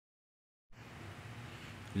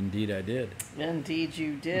Indeed, I did. Indeed,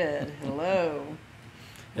 you did. Hello.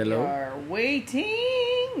 Hello. We are waiting.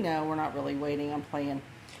 No, we're not really waiting. I'm playing.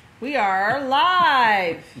 We are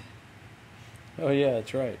live. Oh, yeah,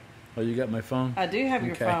 that's right. Oh, you got my phone? I do have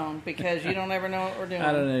your Okay. phone because you don't ever know what we're doing.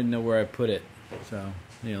 I don't even know where I put it. So,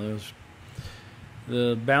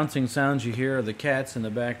 the bouncing sounds you hear are the cats in the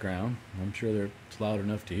background. I'm sure it's loud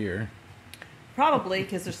enough to hear. Probably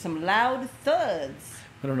because there's some loud thuds.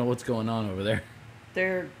 I don't know what's going on over there.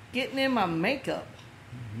 They're getting in my makeup.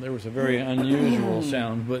 There was a very unusual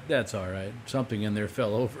sound, but that's all right. Something in there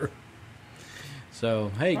fell over.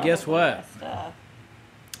 So, hey, guess Probably what? my stuff.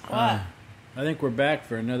 What? I think we're back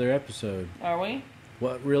for another episode. Are we?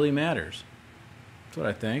 What really matters? That's what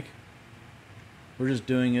I think. We're just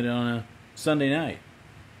doing it on a Sunday night.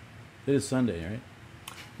 It is Sunday, right?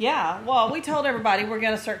 Yeah, well, we told everybody we're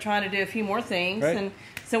going to start trying to do a few more things. Right. And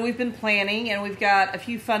so we've been planning, and we've got a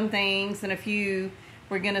few fun things and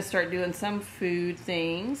we're going to start doing some food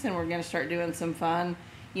things, and we're going to start doing some fun,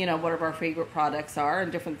 whatever our favorite products are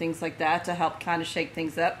and different things like that to help kind of shake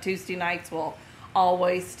things up. Tuesday nights will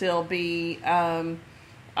always still be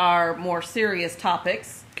our more serious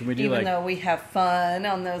topics. Can we do even though we have fun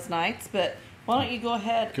on those nights, but why don't you go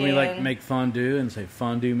ahead Can we make fondue and say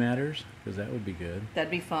fondue matters? Because that would be good.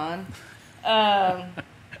 That'd be fun. So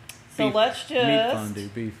Beef. let's just Meat fondue,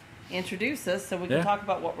 beef. introduce us so we can talk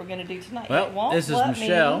about what we're going to do tonight. It Well, won't this is let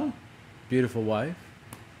Michelle, me. beautiful wife.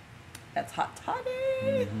 That's Hot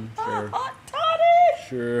Toddy. Sure. Hot Toddy.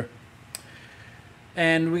 Sure.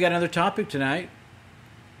 And we got another topic tonight.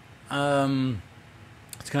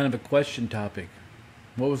 It's kind of a question topic.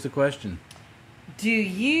 What was the question? Do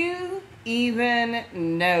you even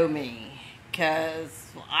know me?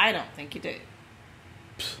 Because I don't think you do.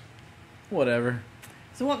 Whatever.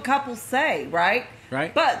 So what couples say, right?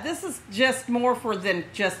 Right. But this is just more for than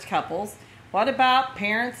just couples. What about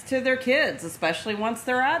parents to their kids, especially once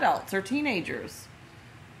they're adults or teenagers?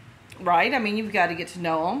 Right? I mean, you've got to get to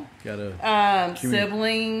know them.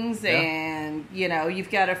 Siblings, Yeah. and,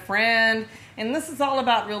 you've got a friend. And this is all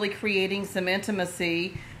about really creating some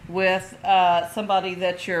intimacy with somebody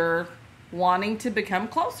that you're wanting to become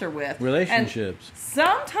closer with. Relationships. And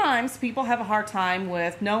sometimes people have a hard time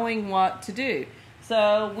with knowing what to do.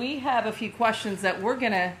 So we have a few questions that we're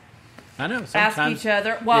going to I know. ask Sometimes each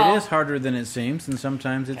other. Well, it is harder than it seems, and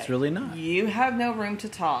sometimes it's really not. You have no room to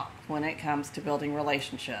talk when it comes to building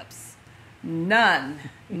relationships. None.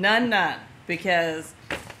 None. Because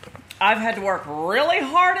I've had to work really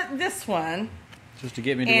hard at this one. Just to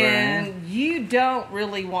get me to where I am. And you don't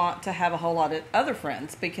really want to have a whole lot of other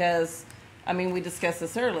friends because, we discussed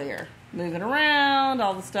this earlier. Moving around,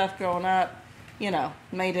 all the stuff growing up,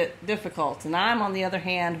 made it difficult. And I'm, on the other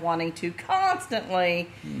hand, wanting to constantly,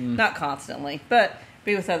 not constantly, but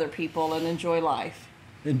be with other people and enjoy life.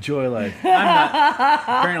 Enjoy life.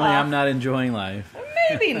 Apparently, I'm not enjoying life.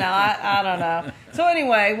 Maybe not. I don't know. So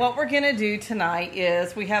anyway, what we're going to do tonight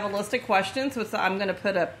is we have a list of questions, which I'm going to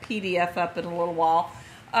put a PDF up in a little while,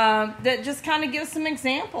 that just kind of gives some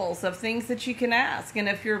examples of things that you can ask. And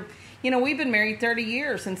if you're, we've been married 30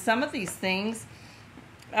 years, and some of these things,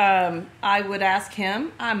 I would ask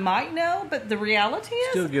him. I might know, but the reality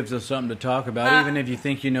is, Still gives us something to talk about, even if you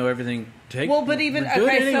think you know everything. So when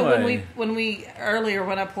Anyway. Earlier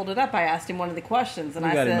when I pulled it up, I asked him one of the questions, and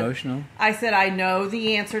You I got said, emotional. I said, I know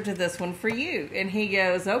the answer to this one for you, and he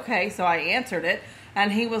goes, okay. So I answered it,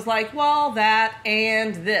 and he was like, well, that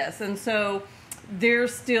and this, and so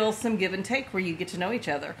there's still some give and take where you get to know each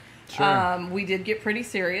other. Sure. We did get pretty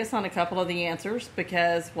serious on a couple of the answers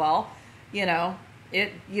because,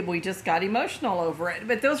 we just got emotional over it.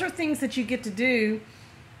 But those are things that you get to do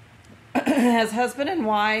as husband and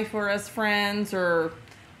wife, or as friends, or,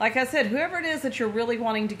 like I said, whoever it is that you're really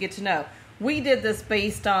wanting to get to know. We did this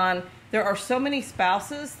based on, there are so many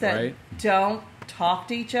spouses that don't talk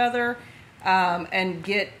to each other and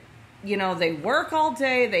get, they work all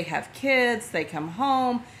day, they have kids, they come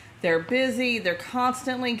home, they're busy, they're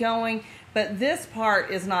constantly going, but this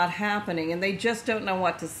part is not happening, and they just don't know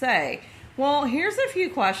what to say. Well, here's a few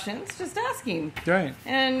questions. Just ask him. Right.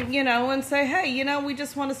 And, and say, hey, we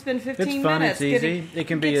just want to spend 15 It's fun, minutes. it's easy. It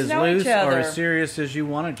can be as loose or as serious as you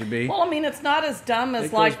want it to be. Well, it's not as dumb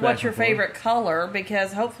as what's your favorite color,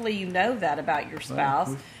 because hopefully you know that about your spouse.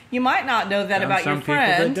 Well, you might not know that about your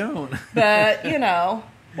friend. Some people that don't.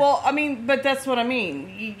 But, but that's what I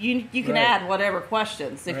mean. You can add whatever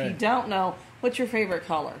questions. If you don't know, what's your favorite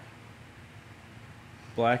color?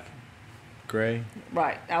 Black. Gray.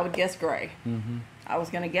 Right. I would guess gray. Mm-hmm. I was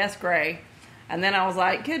going to guess gray. And then I was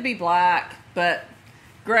like, could be black, but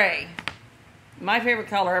gray. My favorite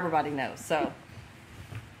color, everybody knows. So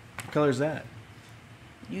What color is that?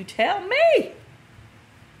 You tell me.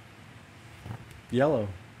 Yellow.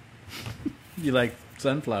 You like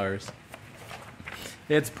sunflowers.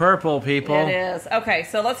 It's purple, people. It is. Okay,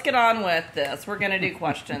 so let's get on with this. We're going to do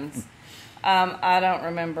questions. I don't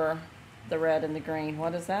remember the red and the green.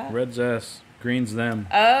 What is that? Red's us, green's them.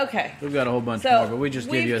 Okay. We've got a whole bunch So more, but we just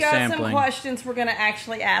give you a we've got sampling. some questions we're going to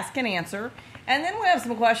actually ask and answer. And then we have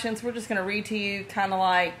some questions we're just going to read to you, kind of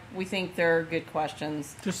like we think they're good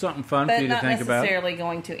questions. Just something fun But for you to not think about. necessarily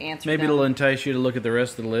going to answer Maybe them. it'll entice you to look at the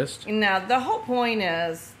rest of the list. Now, the whole point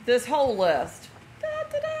is, this whole list,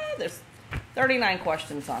 there's 39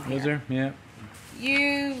 questions on here. Is there? Yeah.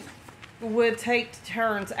 You would take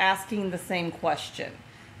turns asking the same question.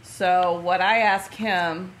 So what I ask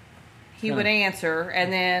him, he Kinda- would answer,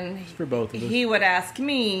 and then for both of us. he would ask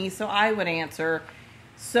me, so I would answer,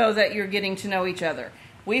 so that you're getting to know each other.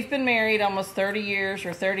 We've been married almost 30 years,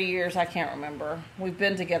 or 30 years, I can't remember. We've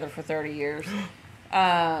been together for 30 years.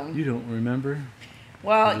 You don't remember?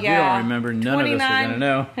 Well, If yeah. you don't remember, none of us are going to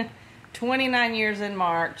know. 29 years in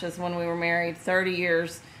March is when we were married, 30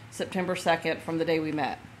 years September 2nd from the day we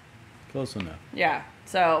met. Close enough. Yeah.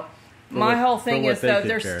 So For my what- whole for thing what is they though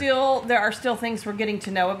could care. there are still things we're getting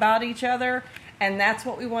to know about each other, and that's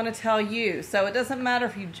what we want to tell you. So it doesn't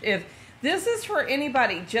matter if this is for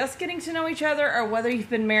anybody just getting to know each other, or whether you've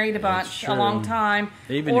been married a bunch, a long true. time,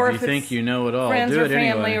 Even or if you think it's you know it all, friends do or it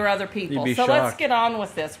family anyway. or other You'd people. be So let's shocked. get on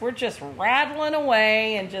with this. We're just rattling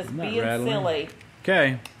away and just I'm not being rattling. silly.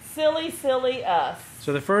 Okay. Silly us.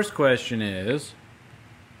 So the first question is,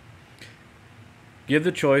 give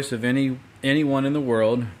the choice of anyone in the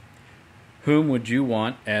world, whom would you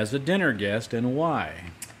want as a dinner guest and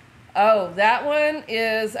why? Oh, that one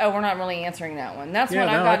is. Oh, we're not really answering that one. That's when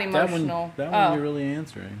I got emotional. That one you're really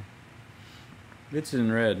answering. It's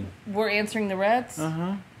in red. We're answering the reds?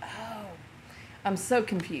 Uh-huh. I'm so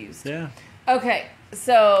confused. Yeah. Okay,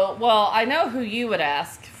 so, well, I know who you would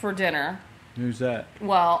ask for dinner. Who's that?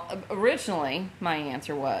 Well, originally, my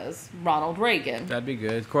answer was Ronald Reagan. That'd be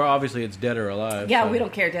good. Of course, obviously, it's dead or alive. Yeah, so- we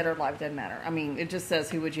don't care, dead or alive, doesn't matter. I mean, it just says,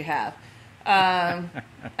 who would you have?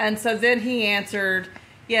 And so then he answered,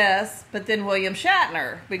 yes, but then William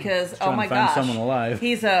Shatner, because, oh trying my to find gosh. someone alive.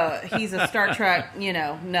 He's a Star Trek,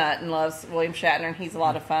 nut and loves William Shatner, and he's a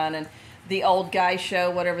lot of fun. And the Old Guy show,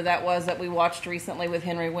 whatever that was that we watched recently with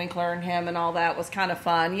Henry Winkler and him and all that was kind of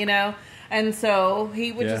fun, And so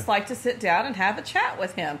he would Yeah. just like to sit down and have a chat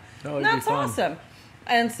with him. Oh, And it'd be that's fun. awesome.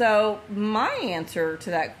 And so my answer to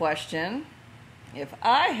that question, if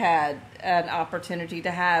I had an opportunity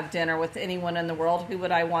to have dinner with anyone in the world, who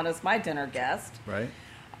would I want as my dinner guest? Right?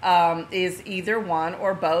 Is either one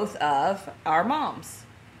or both of our moms.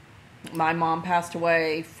 My mom passed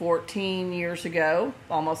away 14 years ago,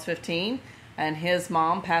 almost 15, and his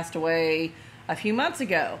mom passed away a few months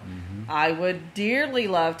ago. I would dearly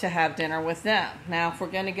love to have dinner with them. Now, if we're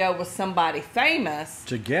going to go with somebody famous,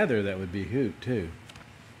 Together, that would be hoot, too.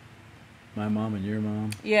 My mom and your mom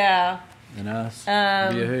yeah, and us.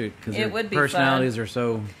 It'd be a hoot. Because it their would be personalities are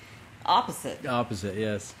so opposite. opposite,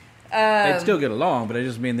 yes. They'd still get along, but I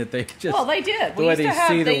just mean that they just... Well, they did. The way they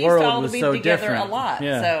see the they used world to all was be so together different. a lot.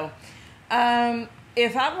 Yeah. So,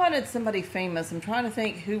 if I wanted somebody famous, I'm trying to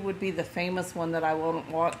think who would be the famous one that I would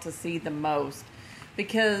want to see the most,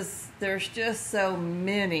 because there's just so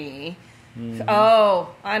many. Mm-hmm.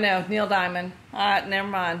 Oh, I know, Neil Diamond. Never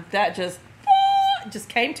mind. That just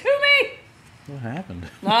came to me. What happened?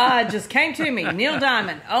 It just came to me. Neil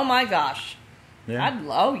Diamond. Oh my gosh. Yeah.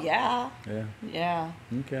 Oh yeah. Yeah. Yeah.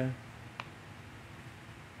 Okay.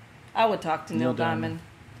 I would talk to Neil Neil Diamond.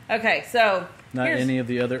 Diamond. Okay, so Not here's- any of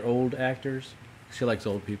the other old actors? She likes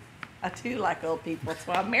old people. I do like old people. That's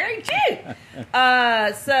why I'm married you.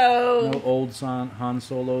 So, No old Han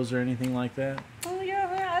Solos or anything like that? well,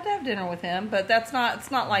 yeah, I'd have dinner with him, but that's not.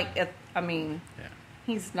 It's not like. I mean, Yeah.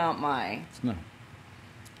 he's not my. No.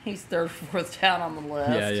 He's third, fourth down on the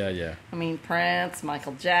list. Yeah. I mean, Prince,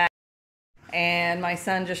 Michael Jackson, and my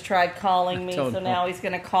son just tried calling me, so don't now know. he's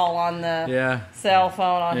going to call on the Yeah. cell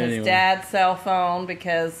phone on his Anyway. dad's cell phone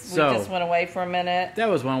because we So- just went away for a minute. That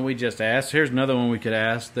was one we just asked. Here's another one we could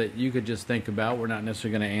ask that you could just think about. We're not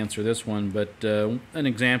necessarily going to answer this one, but an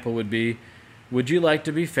example would be, would you like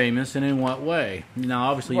to be famous and in what way? Now,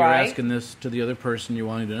 obviously, you're Right. asking this to the other person you're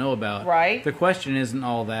wanting to know about. Right. The question isn't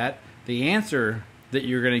all that. The answer that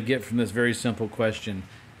you're going to get from this very simple question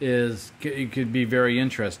is, it could be very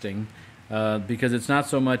interesting because it's not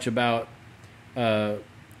so much about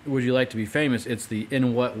would you like to be famous, it's the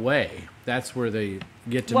in what way. That's where the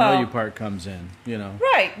get to know Well- you part comes in,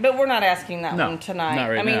 Right, but we're not asking that No, one tonight. not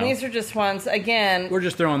right I mean, now. these are just ones, again, We're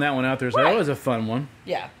just throwing that one out there. So Right. that was a fun one.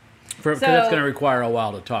 yeah. Because that's going to require a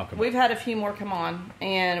while to talk about. We've had a few more come on,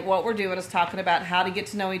 and what we're doing is talking about how to get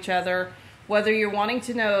to know each other, whether you're wanting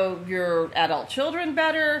to know your adult children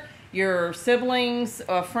better, your siblings,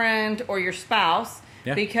 a friend, or your spouse,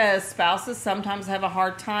 because spouses sometimes have a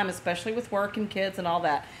hard time, especially with work and kids and all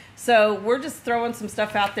that. So we're just throwing some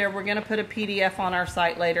stuff out there. We're going to put a PDF on our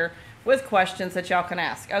site later with questions that y'all can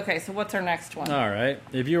ask. Okay, so what's our next one? All right.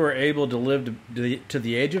 If you were able to live to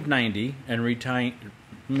the age of 90 and retain...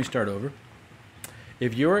 Let me start over.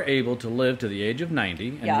 If you were able to live to the age of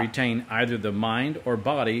 90 and retain either the mind or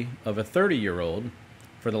body of a 30-year-old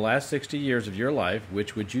for the last 60 years of your life,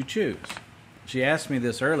 which would you choose? She asked me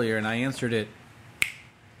this earlier, and I answered it.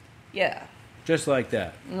 Yeah. Just like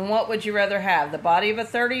that. And what would you rather have, the body of a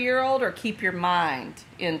 30-year-old or keep your mind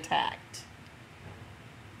intact?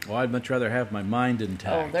 Well, I'd much rather have my mind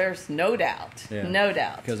intact. Oh, there's no doubt. Yeah. No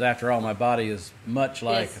doubt. Because after all, my body is much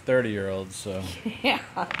like a 30-year-old, so... Yeah.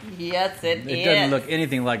 Yes, it is. It doesn't look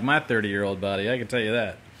anything like my 30-year-old body, I can tell you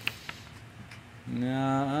that.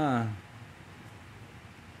 Nuh-uh.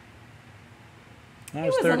 It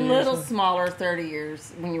was a little smaller 30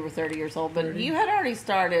 years when you were 30 years old, but 30? You had already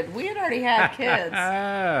started. We had already had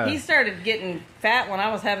kids. He started getting fat when I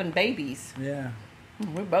was having babies. Yeah.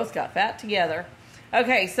 We both got fat together.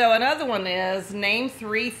 Okay, so another one is name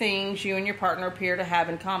 3 things you and your partner appear to have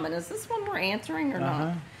in common. Is this one we're answering or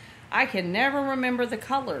not? I can never remember the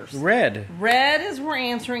colors. Red. Red is we're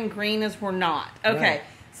answering, green is we're not. Okay, right.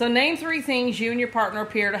 So name 3 things you and your partner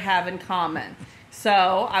appear to have in common.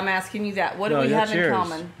 So I'm asking you that. What do we have in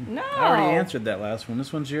common? No. I already answered that last one.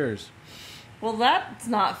 This one's yours. Well, that's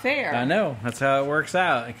not fair. I know. That's how it works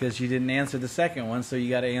out, because you didn't answer the second one, so you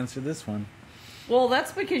got to answer this one. Well,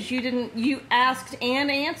 that's because you asked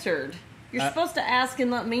and answered. You're supposed to ask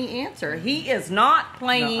and let me answer. He is not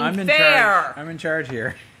playing fair. I'm in charge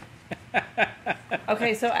here.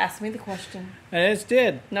 Okay, so ask me the question. I just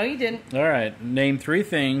did. No, you didn't. All right. Name 3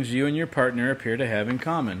 things you and your partner appear to have in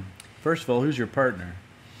common. First of all, who's your partner?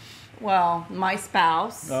 Well, my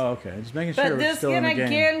spouse. Oh, okay. Just making sure we're still in the game. But this,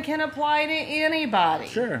 again, can apply to anybody.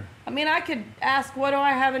 Sure. I mean, I could ask, what do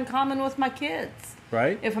I have in common with my kids?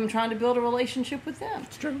 Right. If I'm trying to build a relationship with them.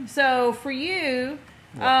 It's true. So, for you,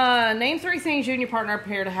 name 3 things you and your partner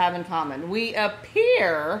appear to have in common. We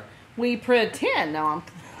pretend. No,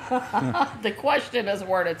 the question is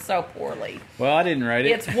worded so poorly. Well, I didn't write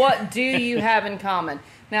it. It's what do you have in common?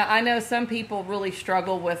 Now, I know some people really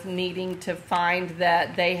struggle with needing to find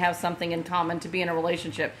that they have something in common to be in a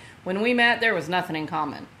relationship. When we met, there was nothing in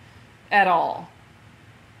common at all.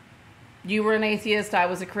 You were an atheist, I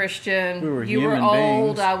was a Christian. We were you human were old,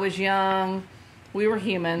 beings. I was young. We were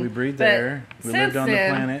human. We breathed there. We lived on the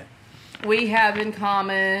planet. We have in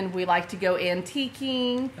common, we like to go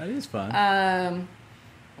antiquing. That is fun.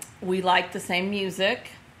 We like the same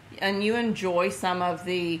music. And you enjoy some of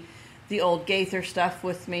the old Gaither stuff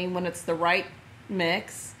with me when it's the right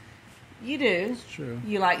mix. You do. It's true.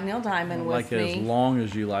 You like Neil Diamond with me. I like it as long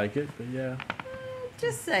as you like it, but yeah.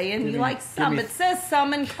 Just saying, you like some. It says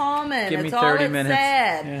some in common. Give me It's 30 all it minutes.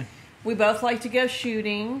 said. Yeah. We both like to go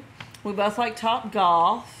shooting. We both like Top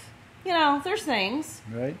Golf. You know, there's things.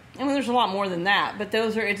 Right. I mean, there's a lot more than that, but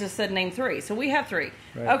those are, it just said name 3. So we have 3.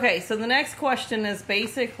 Right. Okay, so the next question is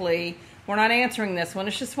basically, we're not answering this one.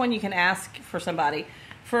 It's just one you can ask for somebody.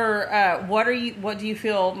 For what do you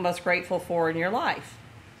feel most grateful for in your life?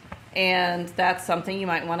 And that's something you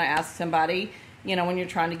might want to ask somebody, you know, when you're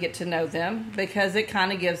trying to get to know them, because it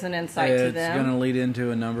kind of gives an insight to them. It's going to lead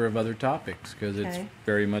into a number of other topics, because it's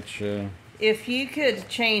very much... If you could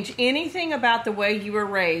change anything about the way you were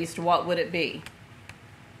raised, what would it be?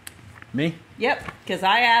 Me? Yep, because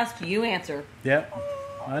I asked, you answer. Yep.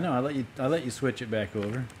 I know. I let you switch it back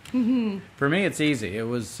over. For me, it's easy. It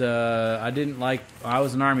was I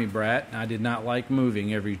was an Army brat. I did not like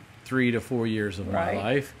moving every 3 to 4 years of my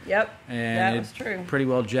life. Yep, and that was true. Pretty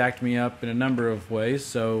well jacked me up in a number of ways.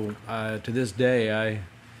 So to this day,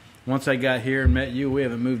 once I got here and met you, we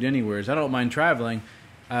haven't moved anywhere. I don't mind traveling.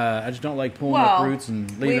 I just don't like pulling up roots and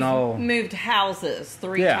leaving all. We've moved houses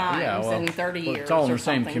 3 times in 30 years. It's all in or the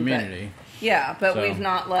same something, community. But we've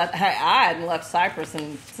not left. Hey, I hadn't left Cyprus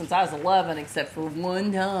since I was 11, except for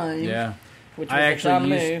one time. Yeah. Which was I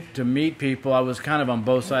actually used to meet people. I was kind of on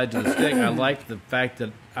both sides of the stick. I liked the fact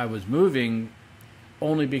that I was moving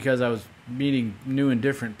only because I was meeting new and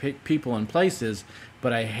different people and places,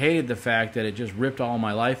 but I hated the fact that it just ripped all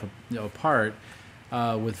my life apart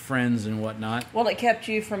with friends and whatnot. Well, it kept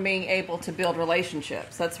you from being able to build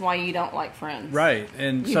relationships. That's why you don't like friends. Right.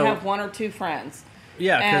 And you have 1 or 2 friends.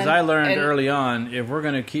 Yeah, because And- I learned and- early on, if we're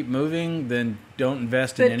going to keep moving, then don't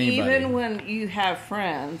invest in But anybody. even when you have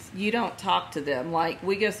friends, you don't talk to them. Like,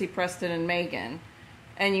 we go see Preston and Megan,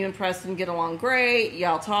 and you and Preston get along great.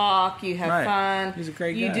 Y'all talk, you have Right. fun. He's a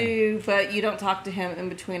great You guy. do, but you don't talk to him in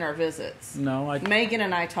between our visits. No, Megan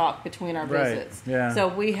and I talk between our Right, visits. yeah. So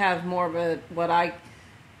we have more of a,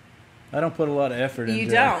 I don't put a lot of effort into you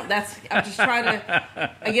it. don't. I'm just trying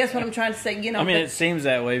to, I guess what I'm trying to say, you know. I mean, but- it seems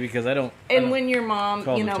that way because I don't. I and don't- when your mom,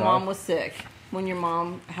 call you to know, talk. mom was sick, when your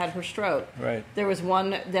mom had her stroke, Right. there was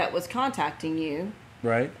one that was contacting you.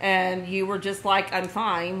 Right. And you were just like, I'm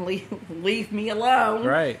fine, leave me alone.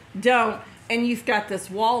 Right. Don't. And you've got this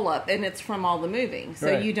wall up, and it's from all the moving.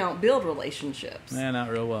 So Right. you don't build relationships. Yeah, not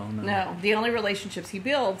real well. No. No. The only relationships he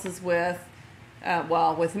builds is with,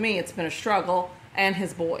 with me, it's been a struggle, and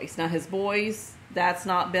his boys. Now, his boys, that's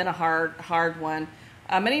not been a hard one.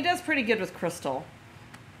 And he does pretty good with Crystal.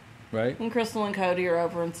 Right. When Crystal and Cody are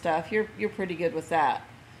over and stuff, you're pretty good with that.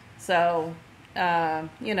 So,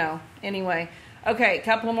 anyway. Okay, a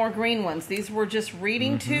couple more green ones. These were just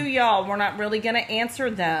reading to y'all. We're not really going to answer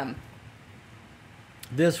them.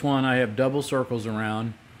 This one I have double circles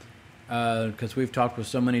around because we've talked with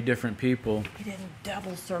so many different people. He didn't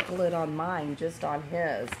double circle it on mine, just on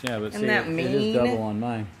his. Yeah, but Isn't see, that it mean? is double on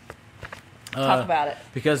mine. Talk about it.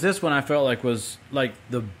 Because this one I felt like was like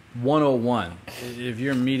the 101. If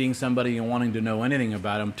you're meeting somebody and wanting to know anything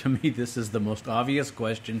about them, to me this is the most obvious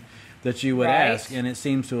question that you would Right. ask, and it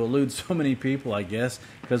seems to elude so many people, I guess,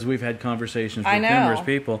 because we've had conversations I with know. numerous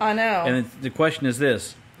people. I know. And the question is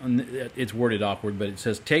this, and it's worded awkward, but it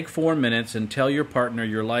says, take 4 minutes and tell your partner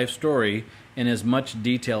your life story in as much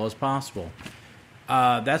detail as possible.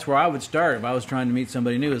 That's where I would start if I was trying to meet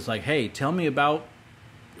somebody new. It's like, hey, tell me about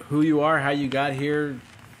who you are, how you got here,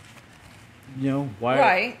 why,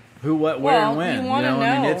 Right. who, what, where, Well, and when. you wanna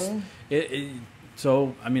know.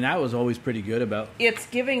 So I mean, I was always pretty good about. It's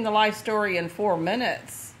giving the life story in 4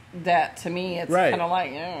 minutes. That, to me, it's Right. kind of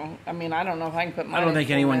like, I mean, I don't know if I can put mine I don't in think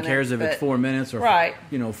 4 anyone minutes, cares if it's but- 4 minutes or Right.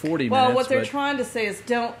 40 Well, minutes. what they're but- trying to say is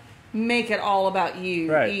don't make it all about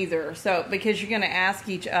you Right. either. So, because you're going to ask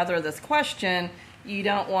each other this question, you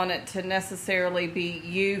don't want it to necessarily be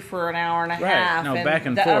you for an hour and a Right. half. No, and back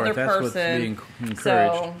and the forth. other That's what's person. being encouraged.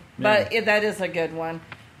 So, but Yeah. that is a good one.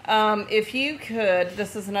 If you could,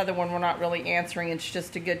 this is another one we're not really answering. It's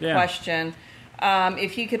just a good Yeah. question.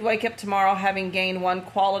 If you could wake up tomorrow having gained one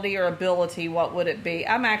quality or ability, what would it be?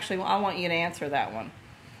 I want you to answer that one.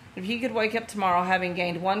 If you could wake up tomorrow having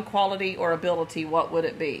gained one quality or ability, what would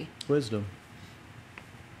it be? Wisdom.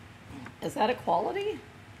 Is that a quality?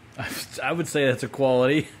 I would say that's a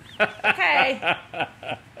quality. Okay.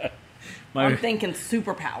 My- I'm thinking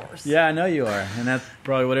superpowers. Yeah, I know you are, and that's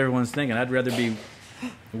probably what everyone's thinking. I'd rather be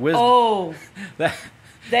wisdom. Oh, That-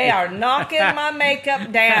 they are knocking my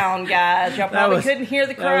makeup down, guys. Y'all probably couldn't hear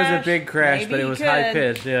the crash. That was a big crash, Maybe but it you was could. high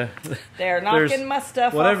pitched. Yeah, They're There's knocking my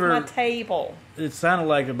stuff whatever- off my table. it sounded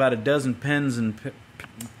like about a dozen pens and papers.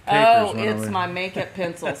 Oh, went it's away. my makeup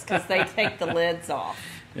pencils because they take the lids off.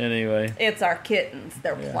 Anyway, It's our kittens.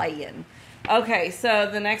 They're playing. Okay, so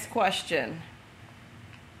the next question.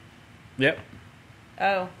 yep.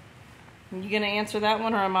 Oh, you going to answer that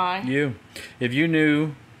one or am I? You, if you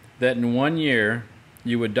knew that in 1 year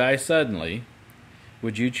you would die suddenly,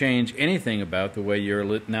 would you change anything about the way you're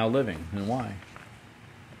now living, and why?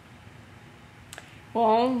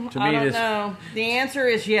 Well, To I me, don't this- know. The answer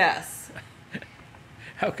is yes.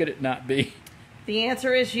 How could it not be? The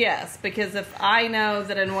answer is yes, because if I know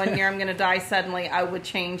that in 1 year I'm going to die suddenly, I would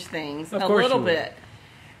change things Of a course little you would. bit.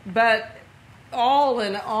 But all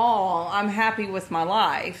in all, I'm happy with my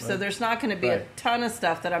life. So Right. there's not going to be a Right. ton of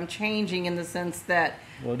stuff that I'm changing in the sense that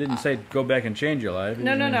Well, it didn't say go back and change your life.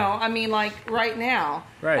 no. I mean, like right now.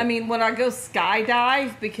 Right. I mean, when I go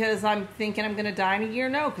skydive because I'm thinking I'm going to die in a year,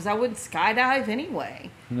 no, because I wouldn't skydive anyway.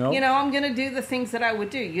 No. I'm going to do the things that I would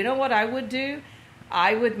do. You know what I would do?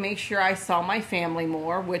 I would make sure I saw my family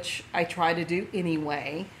more, which I try to do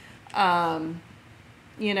anyway.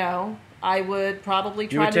 I would probably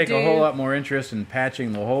You try would to take do. a whole lot more interest in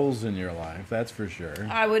patching the holes in your life, that's for sure.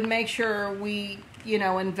 I would make sure we,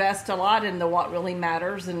 invest a lot into what really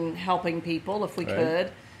matters and helping people if we Right.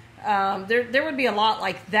 could. There would be a lot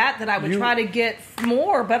like that I would You- try to get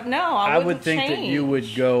more, but no, I would wouldn't think that you would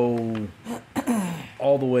change. go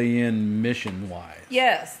all the way in mission-wise.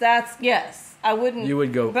 Yes, yes. I wouldn't. You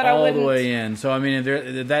would go but I all the wouldn't- way in. So, I mean,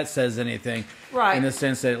 if that says anything. Right. In the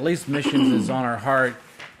sense that at least missions is on our heart,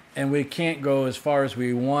 and we can't go as far as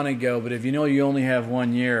we want to go, but if you know you only have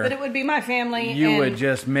 1 year, But it would be my family. you and would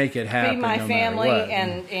just make it happen. be my no family matter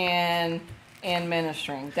what. and and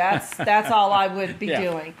ministering. That's all I would be Yeah.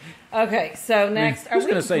 doing. Okay, so next, who's are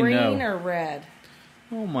we gonna say green no? or red?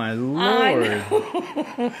 Oh my I Lord!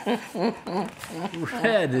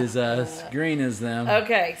 Red is us, green is them.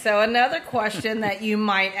 Okay, so another question that you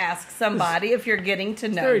might ask somebody if you're getting to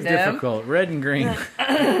know Very them. difficult. Red and green.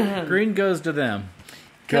 Green goes to them.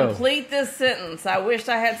 Go. Complete this sentence. I wish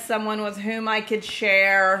I had someone with whom I could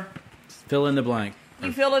share. Fill in the blank.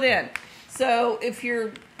 You fill it in. So if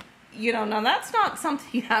you're, now that's not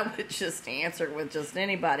something I would just answer with just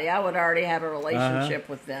anybody. I would already have a relationship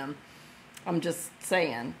with them. I'm just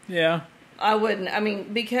saying. Yeah. I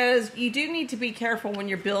wouldn't. Because you do need to be careful when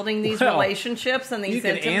you're building these relationships and these You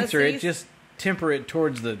can intimacies. answer it, just temper it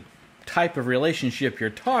towards the type of relationship you're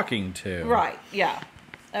talking to. Right, yeah.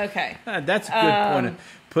 Okay. That's a good point to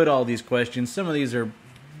put all these questions. Some of these are...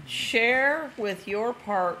 Share with your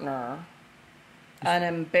partner an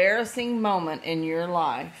embarrassing moment in your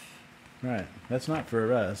life. Right. That's not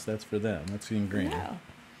for us. That's for them. That's in green. No.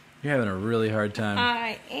 You're having a really hard time.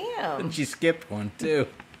 I am. And she skipped one, too.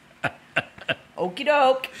 Okie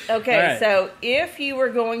doke. Okay, All right. so if you were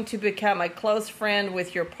going to become a close friend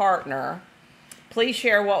with your partner, please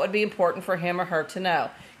share what would be important for him or her to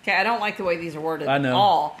know. Okay, I don't like the way these are worded I know. at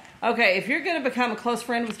all. Okay, if you're going to become a close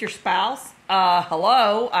friend with your spouse,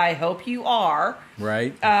 hello, I hope you are.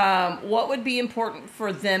 Right. What would be important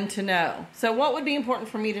for them to know? So what would be important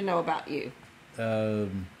for me to know about you? I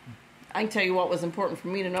can tell you what was important for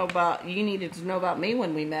me to know about you. Needed to know about me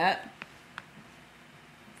when we met.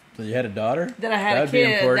 So you had a daughter? That I had That'd a be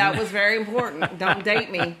kid. important. That was very important. Don't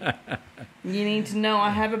date me. You need to know I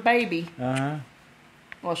have a baby. Uh-huh.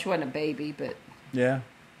 Well, she wasn't a baby, but Yeah.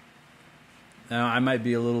 Now, I might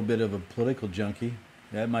be a little bit of a political junkie.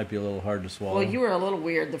 That might be a little hard to swallow. well, you were a little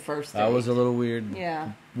weird the first day. I was a little weird.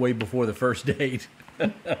 Yeah. Way before the first date.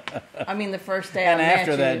 I mean, the first day And I met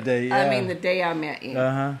after you. that day, I yeah. mean, the day I met you.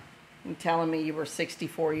 Uh-huh. And telling me you were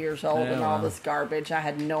 64 years old Yeah, and all well. this garbage. I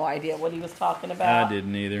had no idea what he was talking about. I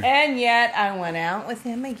didn't either. And yet, I went out with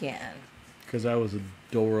him again. Because I was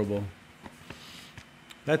adorable.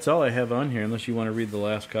 That's all I have on here, unless you want to read the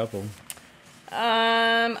last couple.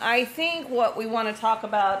 I think what we want to talk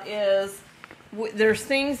about is there's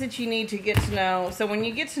things that you need to get to know. So when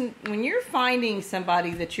you're finding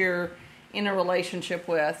somebody that you're in a relationship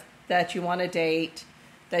with, that you want to date,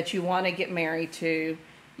 that you want to get married to,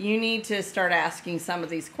 you need to start asking some of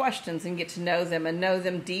these questions and get to know them and know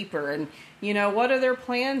them deeper. And, what are their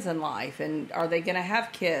plans in life? And are they going to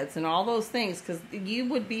have kids and all those things? Because you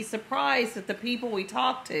would be surprised at the people we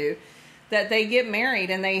talk to that they get married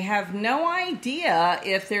and they have no idea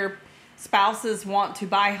if their spouses want to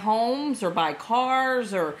buy homes or buy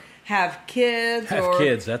cars or have kids. Have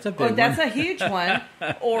kids, that's a big one. That's a huge one.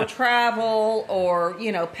 Or travel or,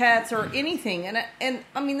 pets or anything. And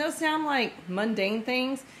I mean, those sound like mundane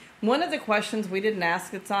things. One of the questions we didn't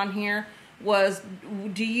ask that's on here was,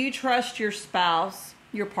 do you trust your spouse,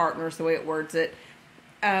 your partner is the way it words it,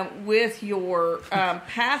 with your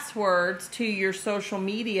passwords to your social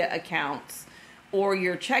media accounts or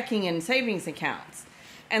your checking and savings accounts?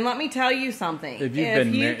 And let me tell you something. If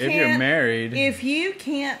you're married, if you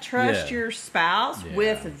can't trust Yeah. your spouse Yeah.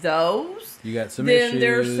 with those, you got some then issues.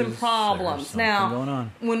 there's some problems. There's something Now, going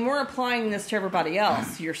on. when we're applying this to everybody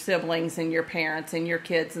else, your siblings and your parents and your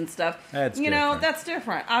kids and stuff, That's different. that's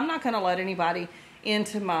different. I'm not going to let anybody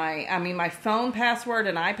into my phone password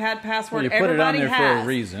and iPad password. Well, you put it on Everybody there for has. a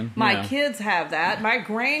reason, My kids have that. My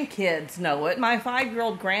grandkids know it. My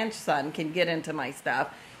 5-year-old grandson can get into my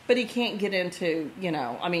stuff, but he can't get into,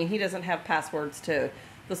 he doesn't have passwords to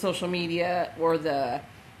the social media or the,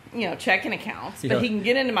 checking accounts, but Yeah. he can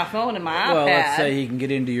get into my phone and my iPad. Well, let's say he can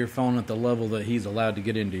get into your phone at the level that he's allowed to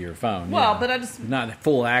get into your phone. Well, yeah. but I just... Not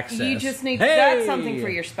full access. You just need... Hey! That's something for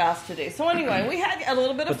your spouse to do. So anyway, we had a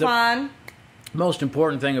little bit of fun. Most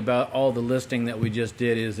important thing about all the listing that we just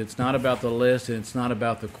did is it's not about the list and it's not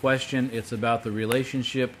about the question. It's about the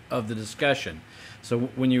relationship of the discussion. So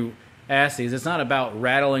when you ask these, it's not about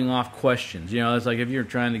rattling off questions. It's like if you're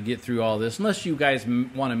trying to get through all this, unless you guys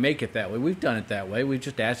want to make it that way. We've done it that way. We've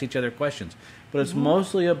just asked each other questions. But it's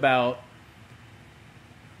mostly about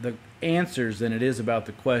the answers than it is about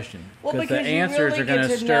the question. Well, the because you answers really are going get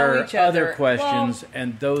to to stir know each other. other questions,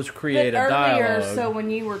 and those create But a earlier, dialogue. so when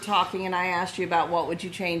you were talking and I asked you about what would you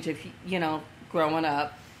change if, growing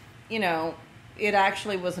up, it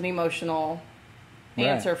actually was an emotional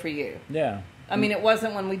answer for you. Yeah. I mean, it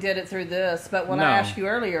wasn't when we did it through this, but when No. I asked you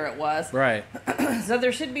earlier, it was. Right. So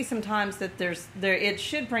there should be some times that it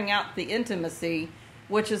should bring out the intimacy,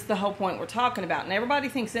 which is the whole point we're talking about. And everybody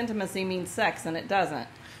thinks intimacy means sex, and it doesn't.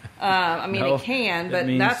 I mean, No, it can, it but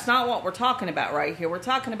means- that's not what we're talking about right here. We're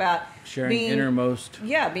talking about Sharing being innermost.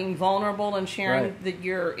 Yeah, being vulnerable and sharing Right.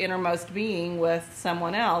 your innermost being with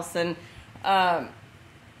someone else. And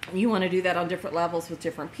you want to do that on different levels with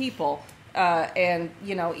different people. And,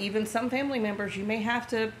 you know, even some family members, you may have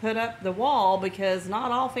to put up the wall because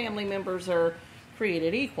not all family members are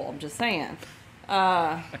created equal. I'm just saying.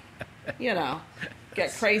 You know, got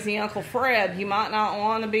crazy Uncle Fred, you might not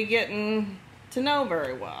want to be getting to know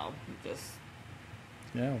very well. Just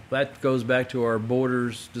Yeah, that goes back to our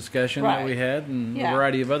borders discussion that Right. we had, and Yeah. a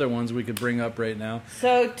variety of other ones we could bring up right now.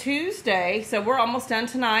 So Tuesday, so we're almost done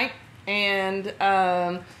tonight, and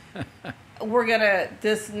we're gonna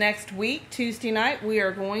this next week, Tuesday night, we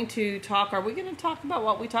are going to talk. Are we going to talk about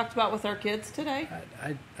what we talked about with our kids today?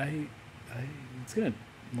 It's gonna.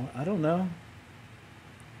 I don't know.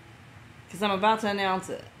 Because I'm about to announce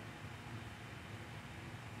it.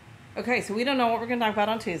 Okay, so we don't know what we're going to talk about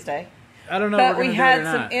on Tuesday, I don't know. but if we're we gonna do it had or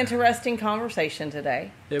some not. interesting conversation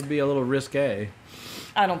today. It would be a little risque.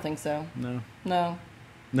 I don't think so. No. No,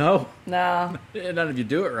 No. no, Not if you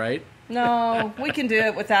do it right. no. We can do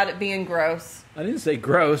it without it being gross. I didn't say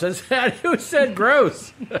gross. I said who said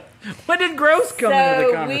gross? When did gross come into the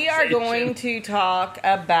So conversation? we are going to talk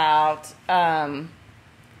about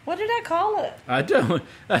what did I call it? I don't.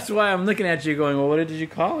 That's why I'm looking at you, going, "Well, what did you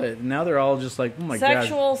call it?" And now they're all just like, "Oh my god."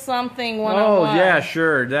 Sexual something Oh 101. yeah,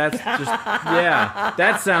 sure. That's just yeah.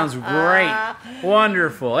 That sounds great.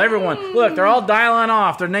 Wonderful. Everyone, look, they're all dialing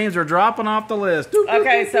off. Their names are dropping off the list. Doop, doop,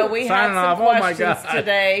 Okay, doop, so doop. we had Signing some off. Oh my questions god.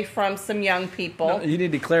 today from some young people, You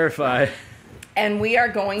need to clarify. and we are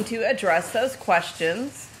going to address those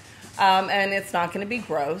questions. And it's not going to be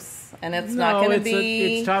gross, and it's not going to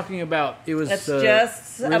be It's talking about. It was. It's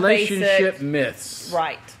just a relationship basic- myths.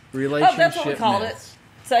 right. Relationship. Oh, that's what we called myths.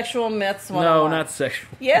 it. Sexual myths 101. No, not sexual.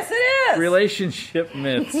 Yes, it is. Relationship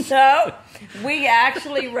myths. No, we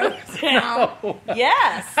actually wrote down. No.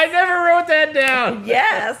 Yes. I never wrote that down.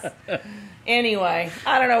 Yes. Anyway,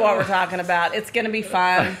 I don't know what we're talking about. It's going to be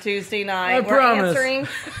fun Tuesday night. I promise.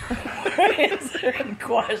 We're answering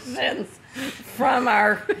questions from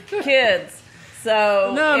our kids.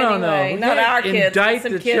 So No, anyway, no. not You our can't kids. Indict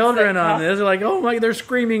some the kids children that on this. They're like, oh my, they're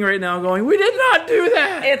screaming right now, going, "We did not do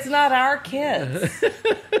that." It's not our kids.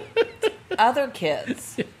 Other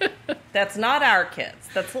kids. That's not our kids.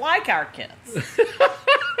 That's like our kids.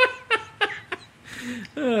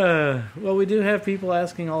 Well, we do have people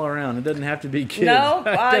asking all around. It doesn't have to be kids. No, It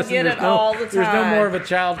I doesn't- get there's it all the There's no time. more of a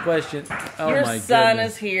child question. Oh Your my son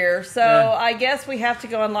goodness. is here. So Yeah. I guess we have to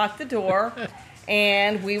go unlock the door.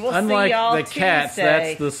 And we will Unlike see y'all the cats, Tuesday.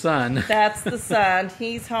 that's the son. That's the son.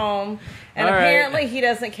 He's home. And All right. apparently he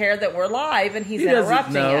doesn't care that we're live and he's He doesn't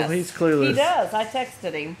interrupting know. us. He's clueless. He does. I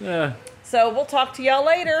texted him. Uh, So we'll talk to y'all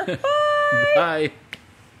later. Bye. bye.